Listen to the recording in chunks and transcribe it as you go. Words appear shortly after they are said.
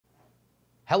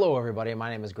Hello everybody, my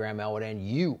name is Graham Elwood and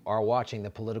you are watching The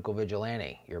Political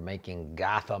Vigilante. You're making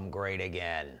Gotham great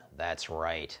again. That's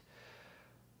right.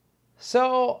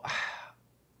 So,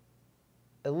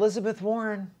 Elizabeth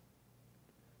Warren,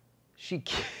 this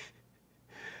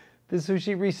is who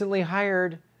she recently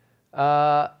hired.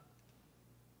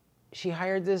 She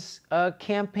hired this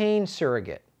campaign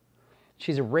surrogate.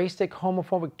 She's erased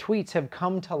homophobic tweets have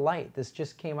come to light. This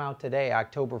just came out today,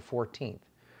 October 14th.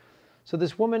 So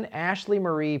this woman, Ashley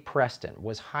Marie Preston,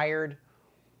 was hired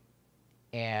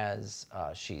as,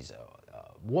 she's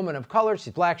a woman of color,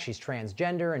 she's black, she's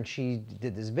transgender, and she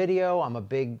did this video. I'm a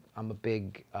big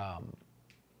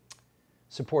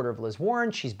supporter of Liz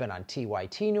Warren. She's been on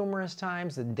TYT numerous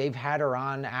times. They've had her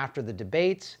on after the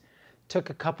debates. Took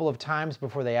a couple of times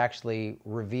before they actually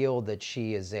revealed that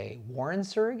she is a Warren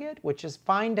surrogate, which is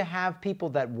fine to have people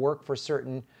that work for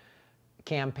certain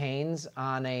campaigns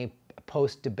on a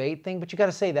post-debate thing, but you got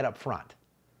to say that up front.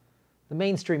 The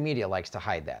mainstream media likes to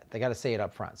hide that. They got to say it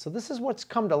up front. So this is what's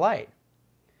come to light.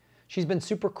 She's been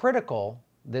super critical,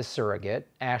 this surrogate,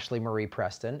 Ashley Marie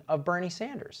Preston, of Bernie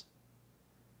Sanders.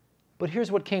 But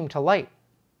here's what came to light.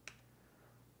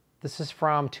 This is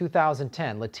from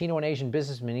 2010. Latino and Asian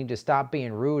businessmen need to stop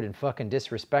being rude and fucking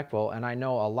disrespectful, and I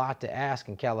know a lot to ask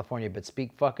in California, but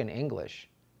speak fucking English.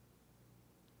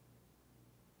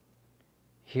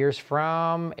 Here's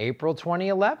from April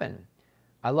 2011.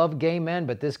 I love gay men,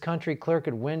 but this country clerk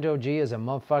at Window G is a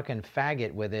motherfucking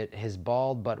faggot with it. His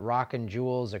bald but rockin'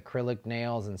 jewels, acrylic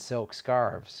nails, and silk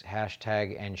scarves.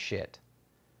 Hashtag and shit.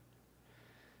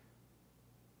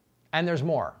 And there's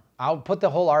more. I'll put the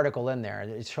whole article in there.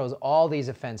 It shows all these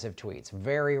offensive tweets.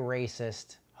 Very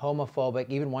racist, homophobic.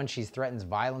 Even when she threatens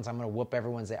violence, I'm going to whoop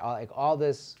everyone's, like all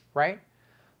this, right?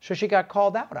 So she got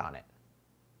called out on it.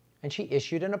 And she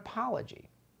issued an apology.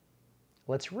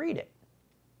 Let's read it.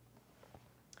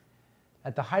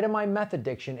 At the height of my meth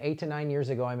addiction, 8 to 9 years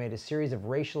ago, I made a series of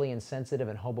racially insensitive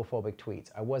and homophobic tweets.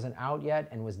 I wasn't out yet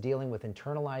and was dealing with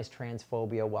internalized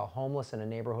transphobia while homeless in a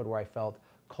neighborhood where I felt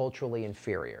culturally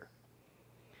inferior.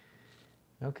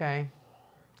 Okay.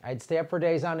 I'd stay up for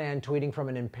days on end tweeting from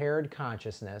an impaired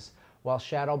consciousness while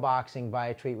shadowboxing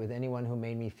via tweet with anyone who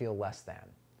made me feel less than.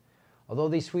 Although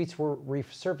these tweets were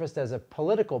resurfaced as a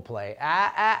political play,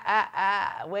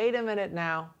 wait a minute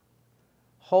now.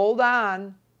 Hold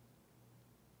on.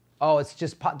 Oh, it's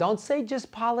just, don't say just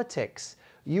politics.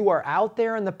 You are out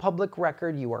there in the public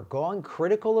record. You are going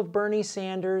critical of Bernie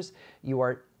Sanders. You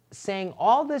are saying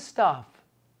all this stuff.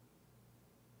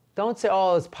 Don't say,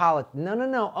 oh, it's politics.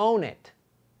 No, own it.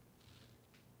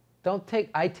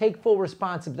 I take full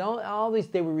responsibility. All these,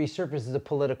 they were resurfaced as a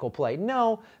political play.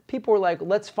 No, people were like,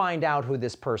 let's find out who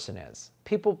this person is.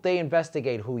 People, they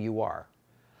investigate who you are.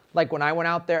 Like when I went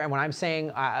out there and when I'm saying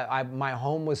my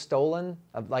home was stolen,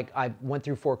 like I went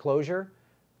through foreclosure,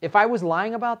 if I was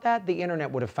lying about that, the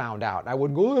internet would have found out. I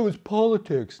would go, oh, it was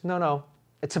politics. No,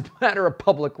 it's a matter of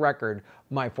public record,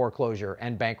 my foreclosure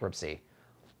and bankruptcy.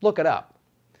 Look it up.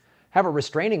 Have a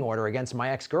restraining order against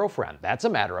my ex-girlfriend. That's a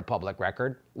matter of public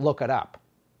record. Look it up.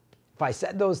 If I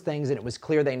said those things and it was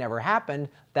clear they never happened,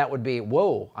 that would be,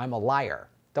 whoa, I'm a liar.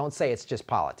 Don't say it's just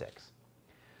politics.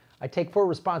 I take full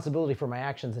responsibility for my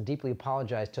actions and deeply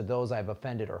apologize to those I've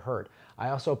offended or hurt. I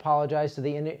also apologize to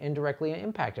the indirectly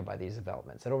impacted by these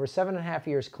developments. At over 7.5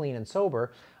 years clean and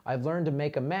sober, I've learned to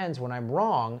make amends when I'm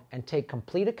wrong and take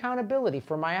complete accountability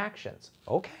for my actions.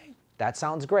 Okay, that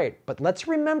sounds great, but let's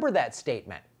remember that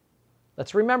statement.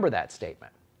 Let's remember that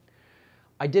statement.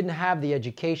 I didn't have the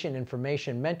education,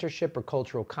 information, mentorship, or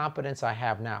cultural competence I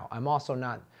have now. I'm also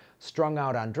not strung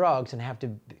out on drugs and have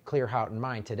to clear heart and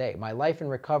mind today. My life in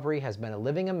recovery has been a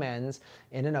living amends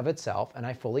in and of itself, and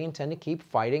I fully intend to keep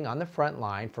fighting on the front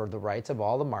line for the rights of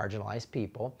all the marginalized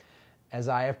people, as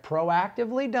I have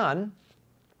proactively done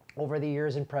over the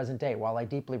years and present day. While I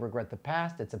deeply regret the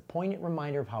past, it's a poignant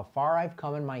reminder of how far I've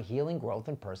come in my healing, growth,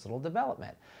 and personal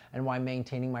development, and why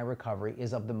maintaining my recovery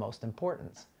is of the most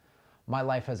importance. My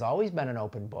life has always been an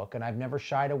open book, and I've never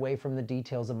shied away from the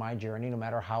details of my journey, no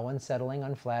matter how unsettling,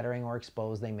 unflattering, or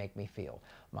exposed they make me feel.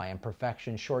 My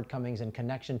imperfections, shortcomings, and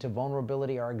connection to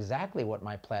vulnerability are exactly what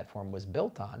my platform was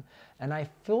built on, and I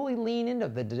fully lean into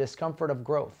the discomfort of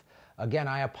growth. Again,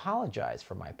 I apologize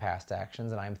for my past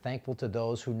actions, and I am thankful to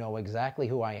those who know exactly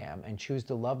who I am and choose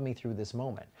to love me through this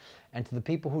moment. And to the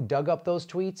people who dug up those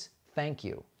tweets, thank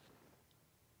you.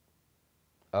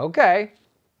 Okay.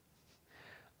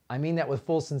 I mean that with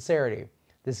full sincerity.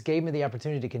 This gave me the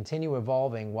opportunity to continue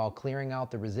evolving while clearing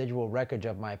out the residual wreckage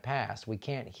of my past. We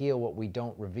can't heal what we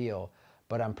don't reveal,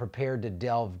 but I'm prepared to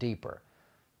delve deeper.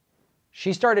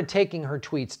 She started taking her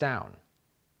tweets down.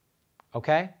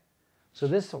 Okay? So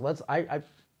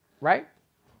right?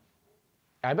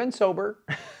 I've been sober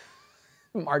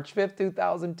March 5th,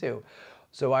 2002.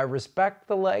 So I respect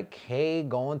the like, hey,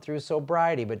 going through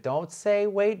sobriety, but don't say,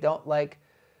 wait, don't like,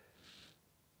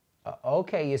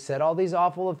 okay, you said all these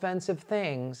awful offensive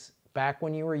things back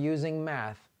when you were using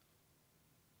meth.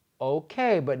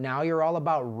 Okay, but now you're all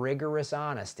about rigorous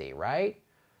honesty, right?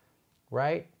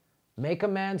 Right? Make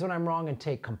amends when I'm wrong and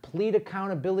take complete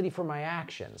accountability for my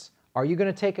actions. Are you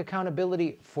going to take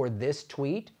accountability for this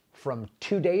tweet from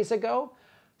 2 days ago?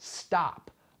 Stop.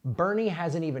 Bernie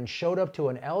hasn't even showed up to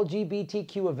an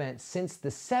LGBTQ event since the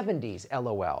 70s,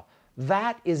 LOL.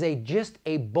 That is just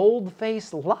a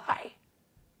bold-faced lie.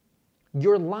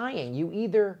 You're lying. You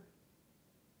either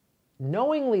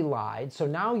knowingly lied, so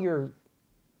now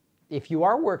if you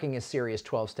are working a serious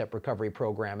 12-step recovery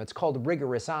program, it's called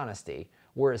rigorous honesty.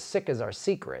 We're as sick as our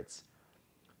secrets.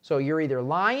 So you're either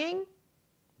lying.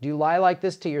 Do you lie like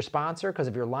this to your sponsor? Because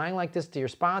if you're lying like this to your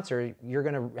sponsor, you're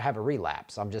going to have a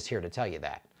relapse. I'm just here to tell you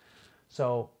that.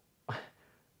 So,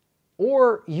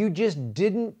 or you just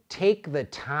didn't take the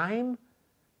time.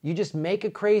 You just make a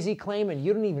crazy claim and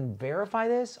you don't even verify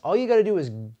this. All you got to do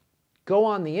is go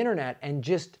on the internet and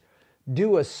just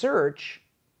do a search.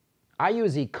 I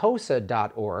use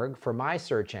ecosa.org for my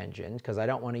search engine because I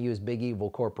don't want to use big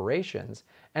evil corporations.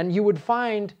 And you would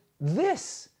find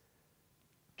this.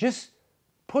 Just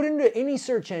put into any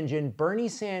search engine, Bernie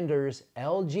Sanders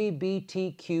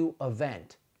LGBTQ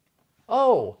event.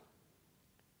 Oh,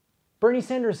 Bernie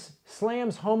Sanders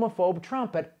slams homophobe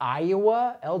Trump at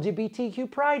Iowa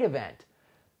LGBTQ Pride event,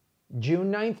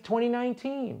 June 9th,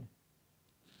 2019.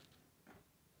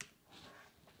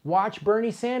 Watch Bernie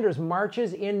Sanders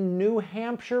marches in New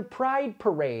Hampshire Pride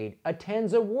Parade,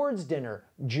 attends awards dinner,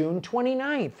 June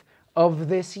 29th of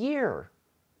this year.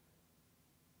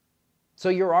 So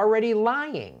you're already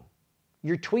lying.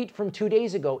 Your tweet from 2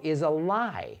 days ago is a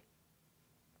lie.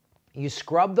 You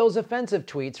scrub those offensive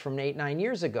tweets from 8-9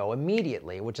 years ago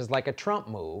immediately, which is like a Trump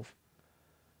move,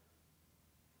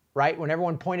 right? When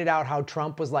everyone pointed out how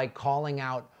Trump was like calling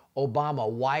out Obama,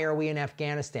 why are we in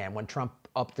Afghanistan? When Trump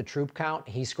upped the troop count,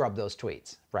 he scrubbed those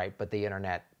tweets, right? But the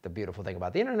internet, the beautiful thing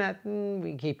about the internet,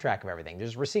 we keep track of everything.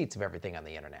 There's receipts of everything on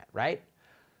the internet, right?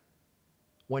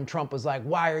 When Trump was like,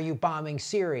 why are you bombing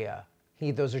Syria?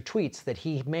 Those are tweets that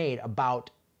he made about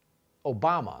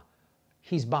Obama.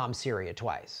 He's bombed Syria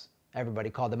twice. Everybody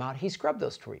called him out. He scrubbed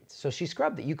those tweets. So she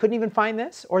scrubbed it. You couldn't even find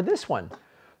this or this one.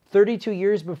 32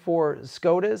 years before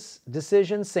SCOTUS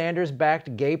decision, Sanders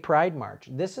backed gay pride march.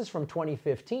 This is from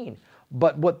 2015.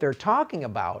 But what they're talking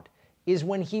about is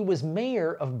when he was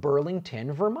mayor of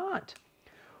Burlington, Vermont.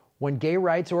 When gay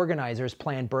rights organizers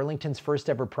planned Burlington's first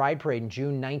ever pride parade in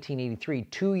June 1983,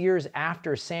 2 years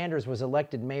after Sanders was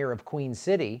elected mayor of Queen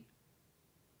City,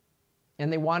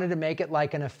 and they wanted to make it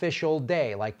like an official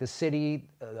day, like the city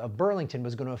of Burlington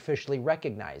was going to officially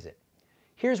recognize it.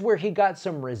 Here's where he got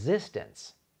some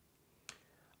resistance.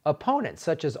 Opponents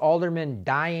such as Alderman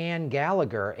Diane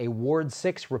Gallagher, a Ward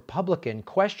 6 Republican,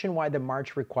 questioned why the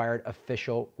march required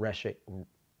official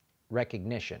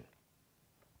recognition.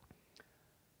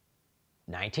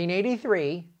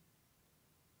 1983,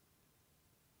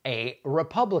 a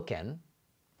Republican,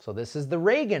 so this is the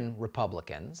Reagan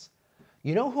Republicans.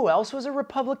 You know who else was a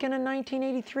Republican in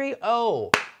 1983?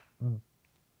 Oh,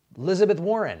 Elizabeth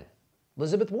Warren.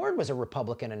 Elizabeth Warren was a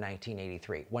Republican in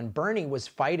 1983 when Bernie was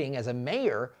fighting as a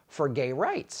mayor for gay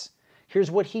rights.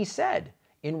 Here's what he said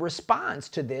in response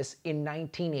to this in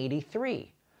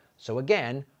 1983. So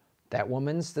again, that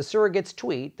woman's, the surrogate's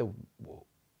tweet,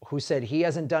 who said he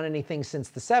hasn't done anything since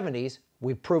the 70s,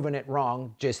 we've proven it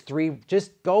wrong. Just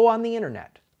go on the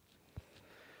internet.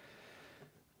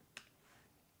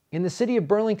 In the city of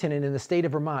Burlington and in the state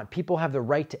of Vermont, people have the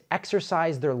right to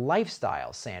exercise their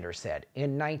lifestyle, Sanders said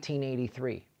in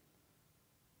 1983.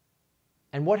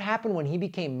 And what happened when he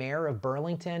became mayor of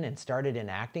Burlington and started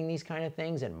enacting these kind of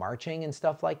things and marching and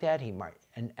stuff like that?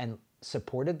 And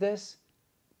supported this?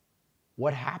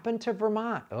 What happened to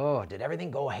Vermont? Oh, did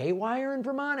everything go haywire in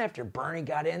Vermont after Bernie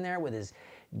got in there with his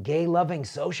gay-loving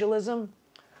socialism?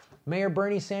 Mayor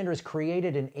Bernie Sanders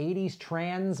created an 80s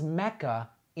trans mecca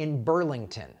in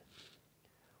Burlington.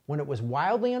 When it was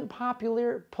wildly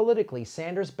unpopular politically,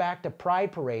 Sanders backed a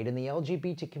pride parade in the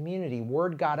LGBT community.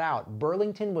 Word got out.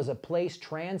 Burlington was a place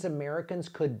trans Americans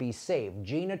could be safe.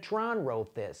 Gina Tron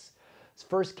wrote this. This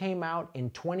first came out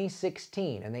in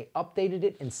 2016, and they updated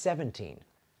it in 17.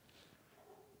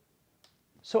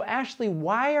 So Ashley,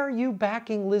 why are you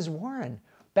backing Liz Warren?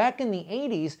 Back in the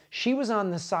 80s, she was on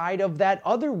the side of that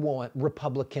other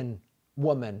Republican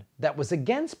woman that was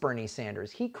against Bernie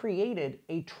Sanders. He created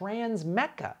a trans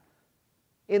mecca.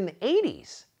 in the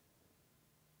 80s.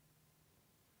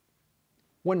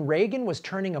 When Reagan was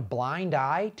turning a blind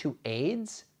eye to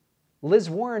AIDS, Liz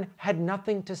Warren had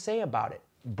nothing to say about it.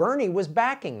 Bernie was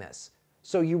backing this.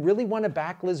 So you really want to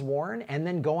back Liz Warren and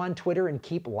then go on Twitter and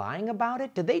keep lying about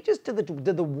it? Did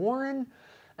the Warren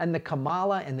and the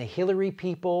Kamala and the Hillary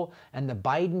people and the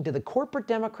Biden, did the corporate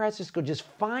Democrats just go, just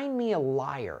find me a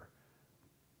liar?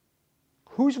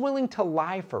 Who's willing to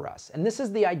lie for us? And this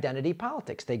is the identity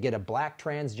politics. They get a black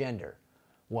transgender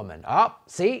woman. Oh,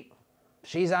 see,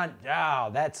 she's on, oh,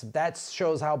 that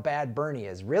shows how bad Bernie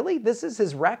is. Really? This is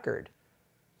his record.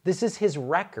 This is his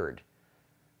record.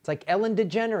 It's like Ellen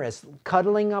DeGeneres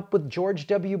cuddling up with George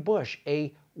W. Bush,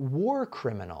 a war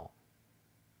criminal.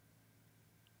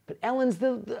 But Ellen's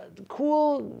the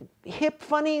cool, hip,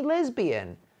 funny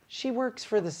lesbian. She works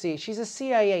for the CIA. She's a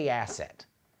CIA asset.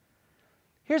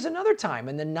 Here's another time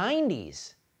in the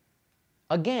 90s.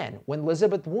 Again, when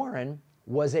Elizabeth Warren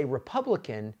was a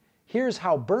Republican, here's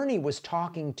how Bernie was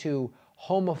talking to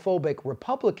homophobic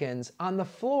Republicans on the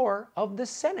floor of the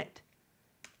Senate.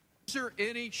 Is there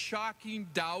any shocking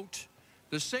doubt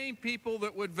the same people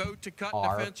that would vote to cut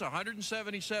defense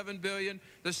 $177 billion,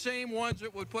 the same ones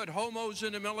that would put homos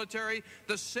in the military,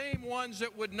 the same ones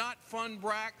that would not fund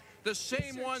BRAC, the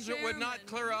same ones that would not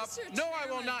clear up? No,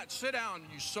 I will not. Sit down,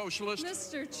 you socialist.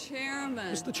 Mr.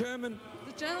 Chairman. Mr. Chairman.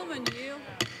 The gentleman yield.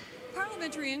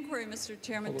 Parliamentary inquiry, Mr.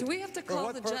 Chairman. Do we have to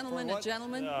call the gentleman a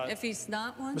gentleman if he's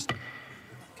not one?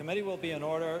 Committee will be in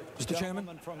order. Mr. Chairman.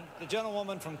 The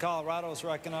gentlewoman from Colorado is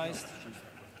recognized.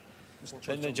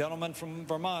 And the gentleman from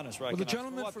Vermont is recognized. Well, the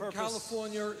gentleman from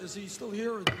California, is he still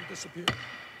here or did he disappear?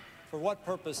 For what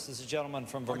purpose does the gentleman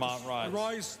from Vermont rise? I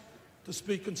rise to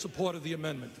speak in support of the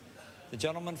amendment. The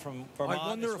gentleman from Vermont. I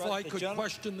wonder if I could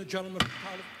question the gentleman from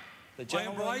California. I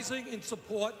am rising in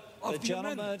support of the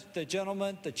amendment.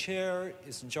 The chair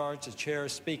is in charge. The chair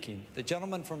is speaking. The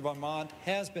gentleman from Vermont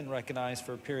has been recognized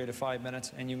for a period of 5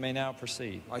 minutes, and you may now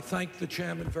proceed. I thank the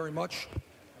chairman very much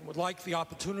and would like the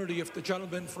opportunity if the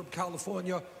gentleman from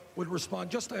California would respond.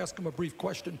 Just to ask him a brief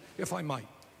question, if I might.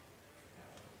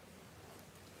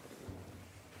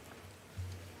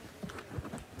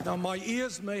 Now, my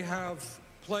ears may have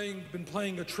been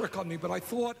playing a trick on me, but I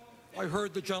thought I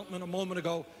heard the gentleman a moment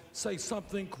ago say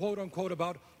something, quote unquote,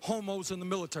 about homos in the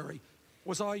military.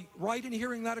 Was I right in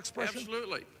hearing that expression?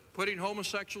 Absolutely. Putting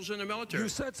homosexuals in the military. You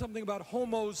said something about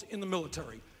homos in the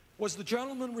military. Was the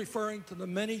gentleman referring to the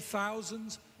many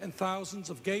thousands and thousands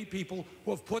of gay people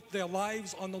who have put their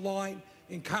lives on the line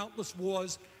in countless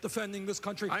wars defending this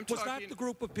country? Was that the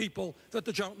group of people that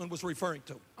the gentleman was referring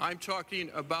to? I'm talking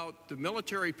about the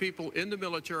military people in the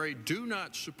military do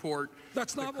not support.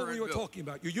 That's not what we were talking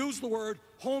about. You used the word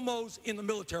homos in the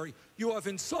military. You have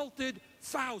insulted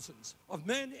thousands of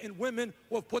men and women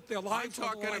who have put their lives on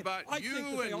the line. I'm talking about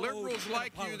you and liberals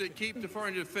like you that keep the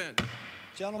foreign defense.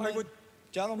 Gentlemen,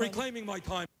 reclaiming my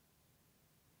time.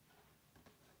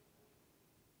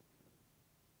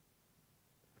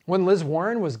 When Liz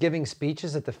Warren was giving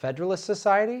speeches at the Federalist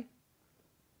Society,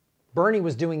 Bernie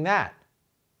was doing that.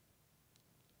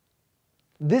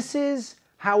 This is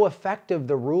how effective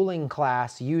the ruling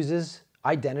class uses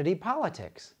identity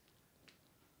politics.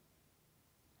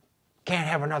 Can't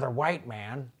have another white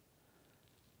man.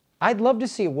 I'd love to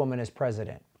see a woman as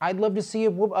president. I'd love to see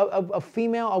a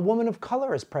woman of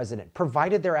color as president,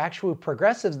 provided they're actual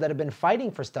progressives that have been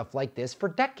fighting for stuff like this for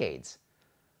decades.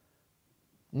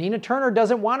 Nina Turner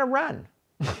doesn't want to run.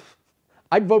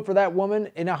 I'd vote for that woman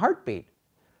in a heartbeat.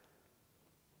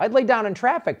 I'd lay down in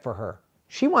traffic for her.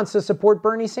 She wants to support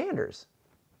Bernie Sanders.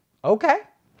 Okay.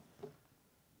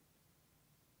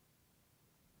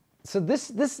 So this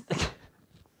is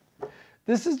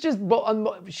just,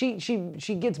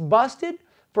 she gets busted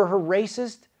for her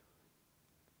racist,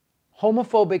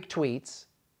 homophobic tweets.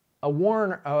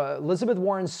 Elizabeth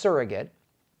Warren surrogate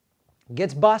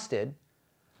gets busted,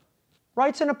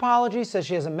 writes an apology, says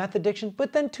she has a meth addiction,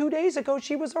 but then 2 days ago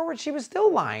she was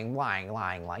still lying.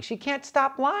 She can't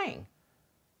stop lying.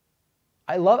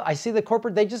 I see the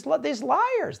corporate, they just love these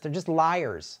liars. They're just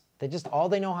liars. All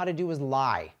they know how to do is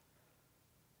lie.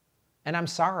 And I'm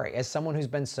sorry, as someone who's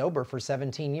been sober for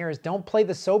 17 years, don't play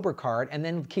the sober card and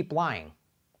then keep lying.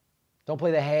 Don't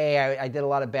play the, hey, I did a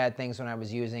lot of bad things when I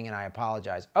was using and I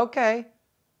apologize. Okay.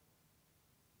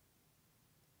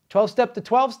 12-step to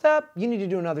 12-step, you need to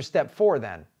do another step 4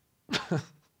 then.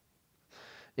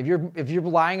 If you're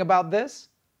lying about this,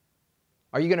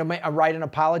 are you going to write an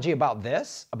apology about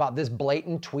this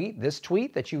blatant tweet, this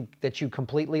tweet that you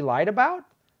completely lied about?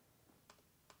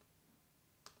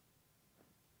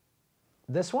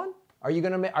 This one? Are you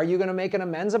going to make an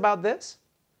amends about this?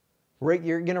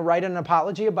 You're going to write an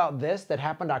apology about this that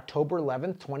happened October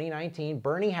 11th, 2019.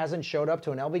 Bernie hasn't showed up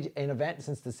to an event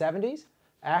since the 70s.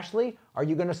 Ashley, are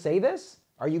you going to say this?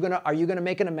 Are you going to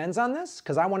make an amends on this?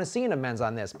 Because I want to see an amends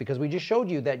on this, because we just showed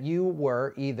you that you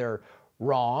were either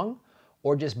wrong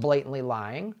or just blatantly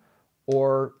lying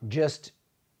or just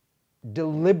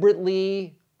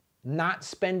deliberately not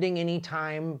spending any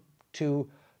time to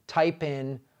type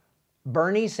in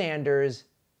Bernie Sanders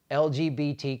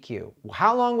LGBTQ.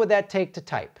 How long would that take to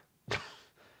type?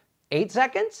 8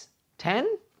 seconds?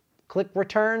 10? Click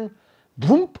return.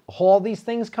 Boom, all these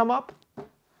things come up.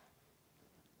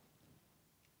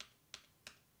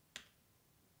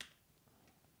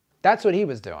 That's what he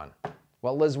was doing.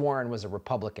 Well, Liz Warren was a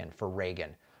Republican for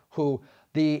Reagan, who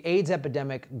the AIDS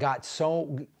epidemic got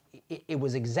so, it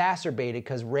was exacerbated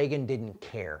because Reagan didn't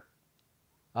care.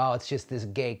 Oh, it's just this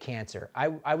gay cancer.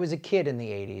 I was a kid in the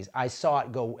 80s. I saw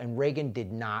it go, and Reagan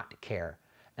did not care.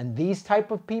 And these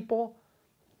type of people,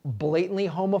 blatantly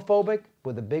homophobic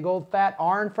with a big old fat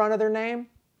R in front of their name,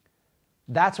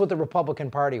 that's what the Republican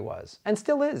Party was, and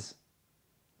still is.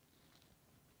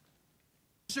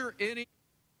 Is there any...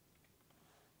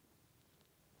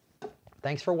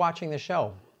 Thanks for watching the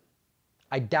show.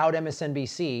 I doubt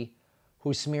MSNBC,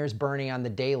 who smears Bernie on the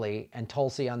daily and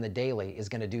Tulsi on the daily, is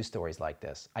going to do stories like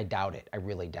this. I doubt it. I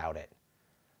really doubt it.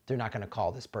 They're not going to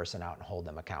call this person out and hold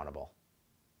them accountable.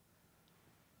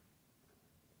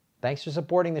 Thanks for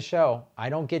supporting the show. I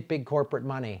don't get big corporate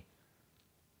money.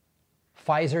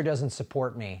 Pfizer doesn't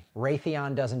support me.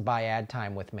 Raytheon doesn't buy ad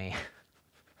time with me.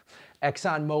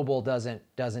 ExxonMobil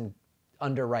doesn't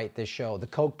underwrite this show. The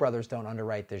Koch brothers don't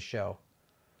underwrite this show.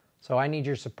 So I need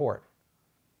your support.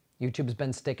 YouTube's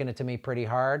been sticking it to me pretty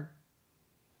hard.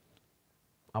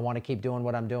 I want to keep doing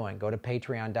what I'm doing. Go to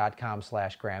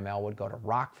patreon.com/Graham Elwood. Go to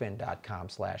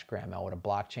rockfin.com/Graham Elwood, a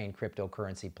blockchain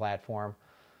cryptocurrency platform.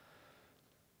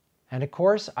 And of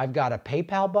course, I've got a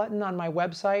PayPal button on my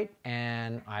website,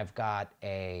 and I've got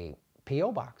a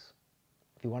P.O. box.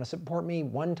 If you want to support me,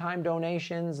 one-time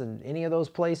donations and any of those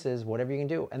places, whatever you can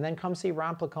do. And then come see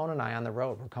Ron Placone and I on the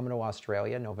road. We're coming to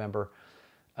Australia, November.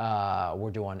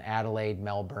 We're doing Adelaide,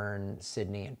 Melbourne,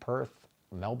 Sydney, and Perth.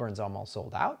 Melbourne's almost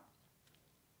sold out.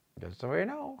 Just so you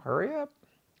know, hurry up.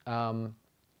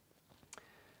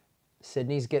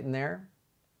 Sydney's getting there.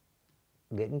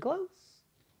 Getting close.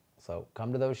 So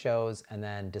come to those shows. And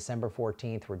then December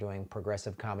 14th, we're doing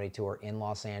Progressive Comedy Tour in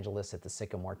Los Angeles at the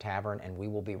Sycamore Tavern. And we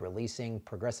will be releasing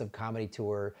Progressive Comedy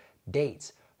Tour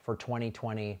dates for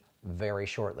 2020 very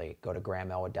shortly. Go to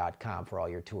GrahamElwood.com for all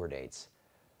your tour dates.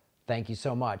 Thank you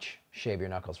so much. Shave your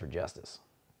knuckles for justice.